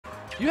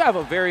you have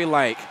a very,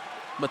 like,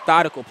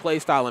 methodical play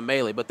style in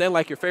Melee, but then,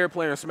 like, your favorite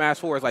player in Smash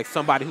 4 is, like,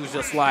 somebody who's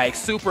just, like,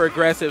 super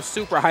aggressive,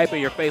 super hype in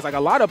your face. Like, a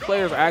lot of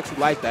players are actually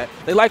like that.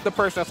 They like the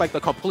person that's, like, the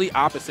complete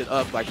opposite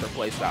of, like, their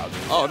play style.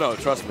 Oh, no,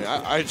 trust me.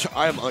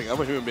 I'm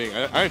a human being.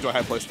 I enjoy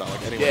high play style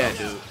like anyone else.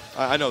 Dude.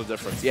 I know the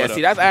difference. Yeah, but,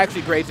 see, that's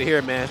actually great to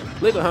hear, man.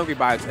 Liquid Hungry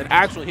by an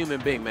actual human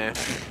being, man.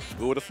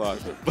 Who would have thought?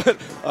 But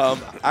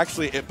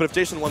actually, but if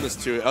Jason won this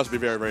too, I would be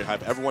very, very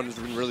hyped. Everyone has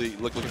been really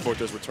looking forward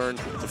to his return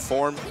to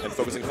form and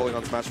focusing fully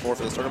on Smash 4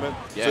 for this tournament.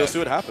 Yeah. So we'll see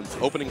what happens.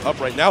 Opening up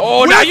right now.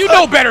 Oh, now you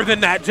know better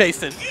than that,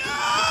 Jason.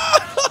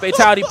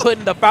 Fatality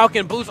putting the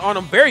Falcon boost on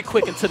him very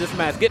quick into this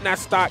match, getting that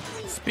stock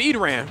speed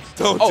ram.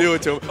 Don't do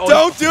it to him. Oh,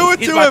 Don't do it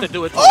to him. He's about to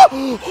do it to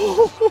him.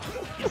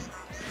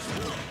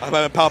 I'm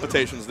having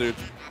palpitations, dude.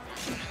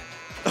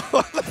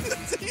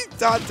 He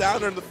dodged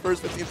down in the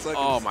first 15 seconds.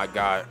 Oh, my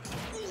God.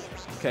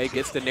 Okay,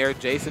 gets the Nair.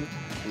 Jason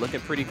looking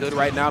pretty good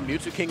right now.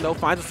 Mew2King, though,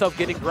 finds himself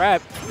getting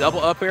grabbed. Double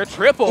up air,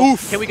 triple.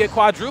 Oof. Can we get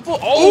quadruple?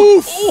 Oh,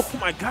 Oof. Oh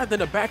my God. Then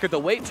the backer, the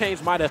weight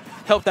change might have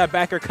helped that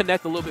backer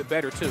connect a little bit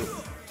better, too.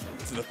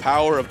 So the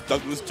power of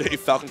Douglas J.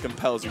 Falcon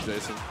compels you,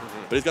 Jason.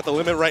 But he's got the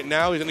limit right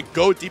now. He's going to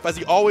go deep as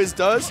he always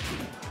does.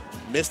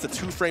 Missed the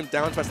 2-frame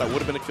down smash. That would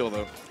have been a kill,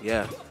 though.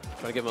 Yeah.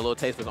 Trying to give him a little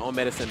taste of his own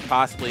medicine,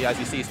 possibly. As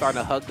you see, he's starting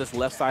to hug this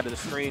left side of the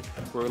screen.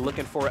 We're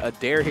looking for a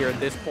dare here at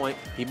this point.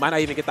 He might not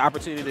even get the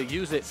opportunity to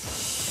use it.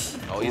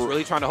 Oh, he's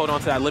really trying to hold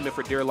on to that limit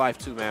for dear life,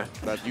 too, man.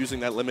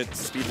 Using that limit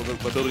speed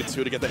ability,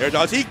 too, to get the air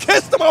dodge. He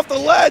kissed him off the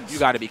ledge! You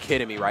got to be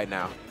kidding me right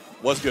now.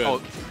 Was good. Oh.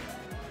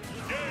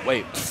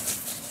 Wait.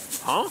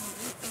 Huh?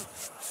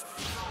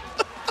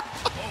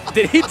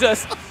 Did he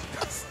just...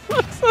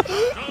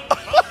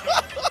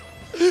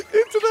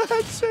 Into the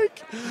head shake.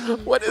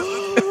 What is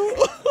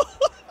this?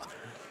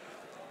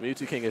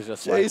 Mew2King is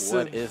just Jason.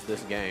 like, what is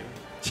this game?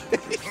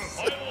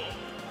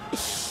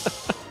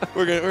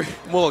 we're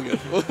mulligan.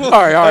 All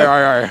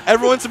right.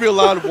 Everyone should be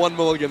allowed one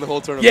mulligan the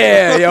whole tournament.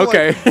 Yeah,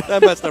 okay.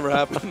 That match never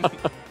happened.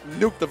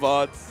 Nuke the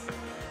VODs.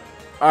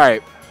 All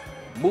right,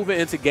 moving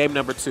into game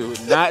number 2.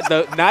 Not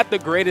the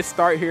greatest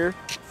start here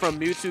from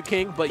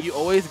Mew2King, but you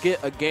always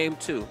get a game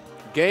 2.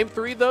 Game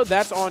 3, though,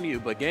 that's on you,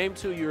 but game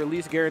 2, you're at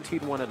least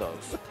guaranteed one of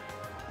those.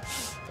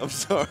 I'm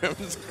sorry, I'm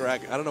just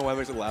cracking. I don't know why it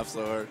makes it laugh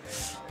so hard.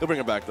 They'll bring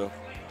it back, though.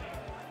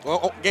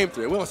 Well, game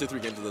 3. We want to see 3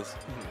 games of this.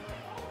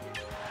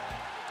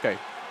 Okay,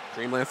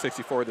 Dreamland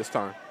 64 this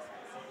time.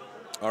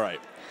 All right.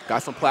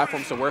 Got some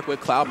platforms to work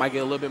with. Cloud might get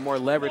a little bit more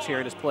leverage here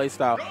in his play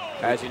style.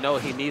 As you know,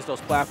 he needs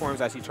those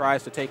platforms as he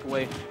tries to take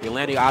away your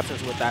landing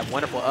options with that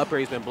wonderful up air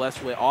he's been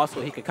blessed with.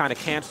 Also, he can kind of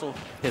cancel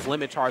his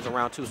limit charge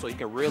around, too, so he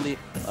can really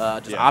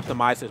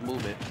optimize his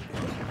movement.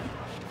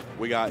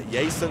 We got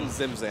Jason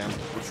Zimzam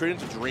retreating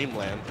to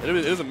Dreamland. It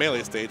is a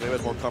melee stage. Maybe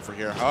has more comfort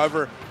here.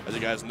 However, as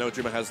you guys know,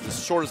 Dreamland has the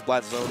shortest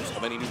blast zones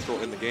of any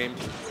neutral in the game.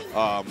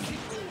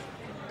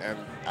 And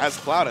as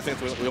Cloud, I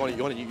think you want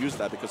to use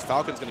that because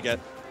Falcon's going to get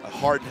a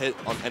hard hit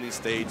on any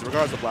stage.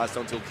 Regardless of blast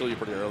zones, he'll kill you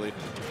pretty early.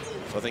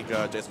 So I think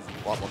Jason's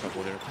a lot more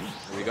comfortable here.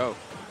 Here we go.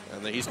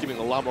 And then he's keeping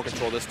a lot more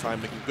control this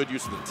time, making good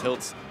use of the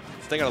tilts.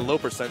 Staying at a low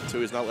percent,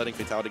 too. He's not letting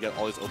Fatality get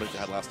all his openings he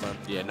had last time.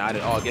 Yeah, not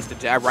at all. Gets the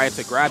jab right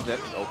to grab that.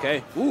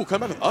 Okay. Ooh,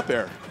 come back with up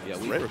air. Yeah,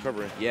 great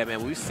recovery. Yeah,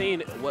 man, we've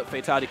seen what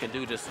Fatality can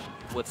do just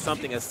with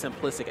something as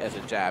simplistic as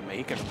a jab, man.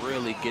 He can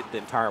really get the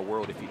entire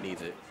world if he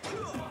needs it.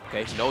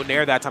 Okay, no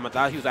nair that time. I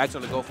thought he was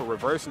actually going to go for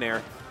reverse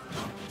nair.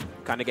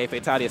 Kind of gave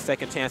Fatality a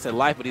second chance at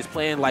life, but he's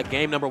playing like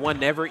game number 1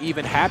 never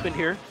even happened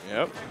here.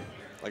 Yep.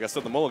 Like I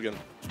said, the mulligan.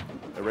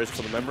 Erasure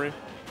from the memory.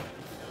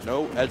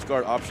 No edge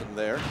guard option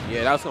there.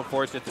 Yeah, that was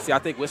unfortunate to see. I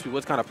think Wispy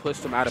Woods kind of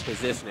pushed him out of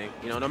positioning.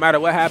 You know, no matter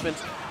what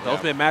happens, the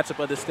ultimate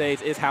matchup of the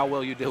stage is how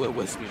well you deal with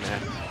Wispy,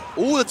 man.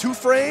 Ooh, the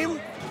 2-frame.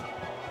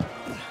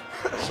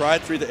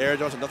 Tried 3 the air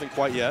dodge, and nothing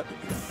quite yet.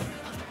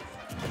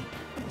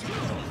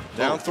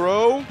 Down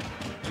throw.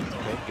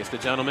 Okay, gets the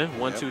gentleman.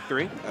 1, 2,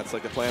 3. That's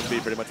like the plan B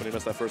pretty much when he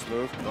missed that first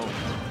move.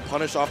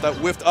 Punish off that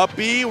whiffed up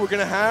B. We're going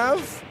to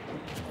have.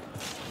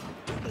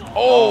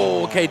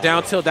 Oh, okay,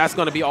 down tilt. That's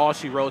going to be all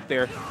she wrote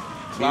there.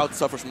 Cloud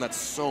suffers from that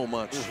so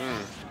much.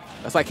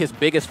 That's like his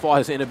biggest flaw,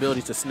 his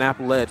inability to snap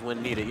ledge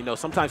when needed. You know,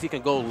 sometimes he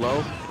can go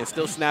low and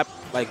still snap,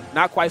 like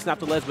not quite snap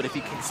the ledge, but if he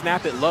can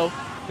snap it low,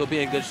 he'll be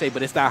in good shape.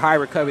 But it's that high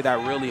recovery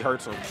that really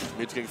hurts him.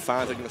 Mew2King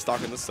fine taking the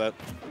stock in this set.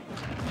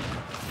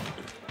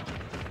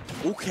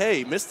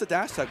 Okay, missed the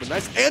dash tag, but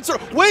nice answer.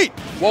 Wait!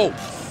 Whoa.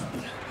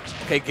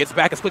 Okay, gets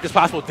back as quick as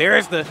possible.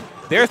 There's the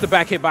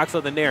back hitbox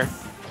of the nair.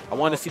 I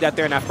want to see that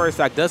there in that first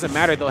stock. Doesn't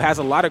matter, though. Has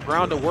a lot of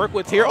ground to work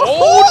with here.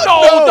 Oh,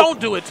 no! Don't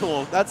do it to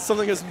him. That's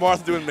something his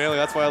Marth do in melee.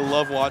 That's why I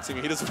love watching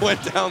him. He just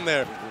went down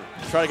there.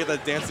 Trying to get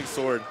that dancing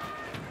sword.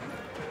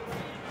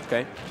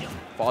 Okay.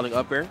 Falling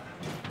up air.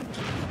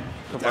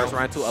 Converts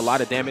around to a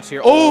lot of damage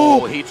here.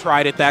 Oh, he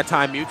tried it that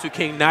time.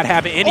 Mew2King not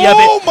having any of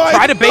it.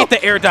 Try to bait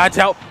the air dodge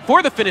out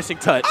for the finishing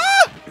touch.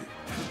 Ah!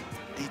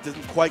 He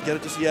didn't quite get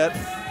it just yet.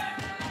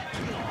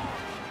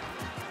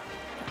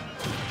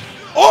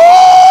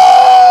 Oh!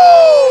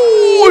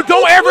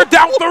 Don't ever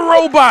doubt the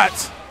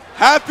robots.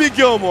 Happy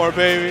Gilmore,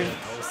 baby.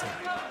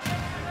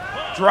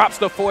 drops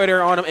the forward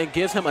air on him and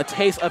gives him a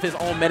taste of his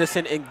own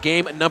medicine in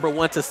game number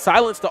 1 to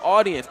silence the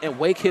audience and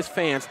wake his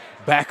fans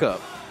back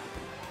up.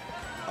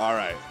 All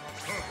right.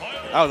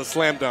 That was a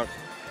slam dunk.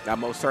 That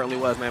most certainly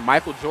was, man.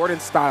 Michael Jordan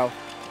style.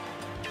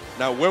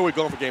 Now, where are we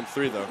going for game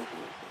 3, though?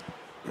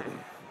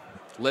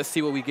 Let's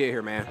see what we get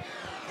here, man.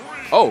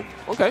 Oh,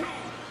 okay.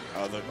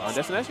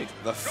 Destination.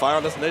 The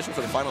final destination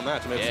for the final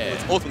match. I mean,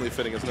 it's ultimately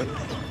fitting, isn't it?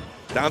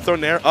 Down throw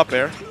nair, up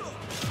air.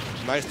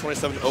 Nice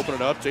 27 to open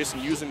it up.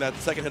 Jason using that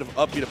second hit of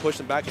up B to push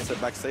him back and set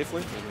back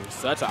safely.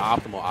 Such an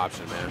optimal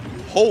option, man.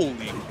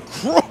 Holy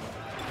crap.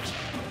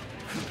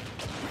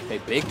 Hey,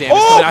 big damage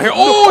coming out here.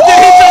 Oh,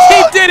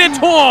 he did it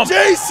to him!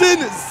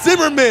 Jason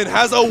Zimmerman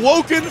has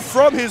awoken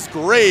from his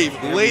grave,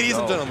 ladies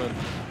and gentlemen.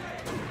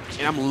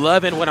 And I'm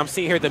loving what I'm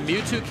seeing here. The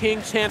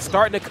Mew2King chant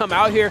starting to come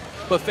out here,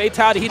 but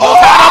Fatality, he knows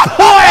how to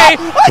play!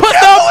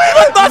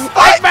 Put the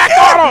spike back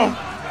on him!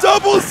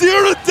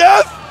 0-0 to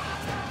death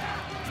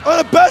on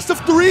a best of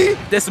 3.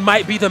 This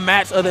might be the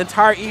match of the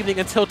entire evening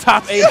until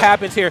top 8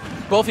 happens here.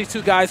 Both these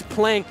two guys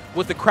playing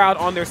with the crowd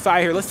on their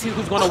side here. Let's see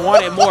who's going to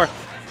want it more.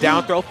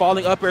 Down throw,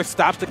 falling up air,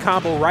 stops the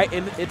combo right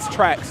in its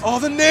tracks. Oh,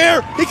 the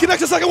nair! He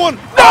connects the second one.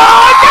 No!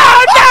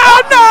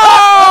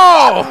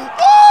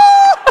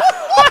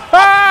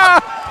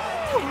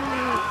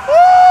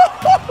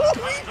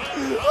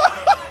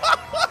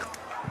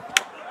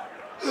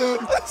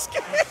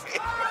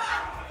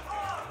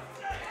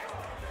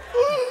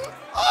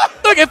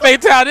 Look at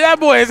Fatality. That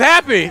boy is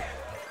happy.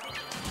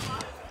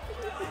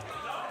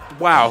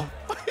 Wow.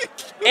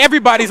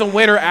 Everybody's a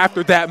winner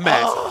after that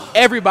match.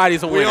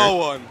 Everybody's a winner. We all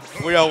won.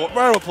 We all won.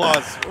 Round of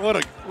applause. What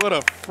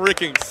a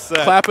freaking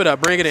set. Clap it up.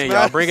 Bring it in,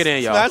 y'all. Bring it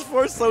in, y'all. Smash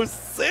 4 is so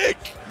sick.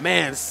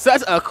 Man,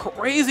 such a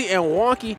crazy and wonky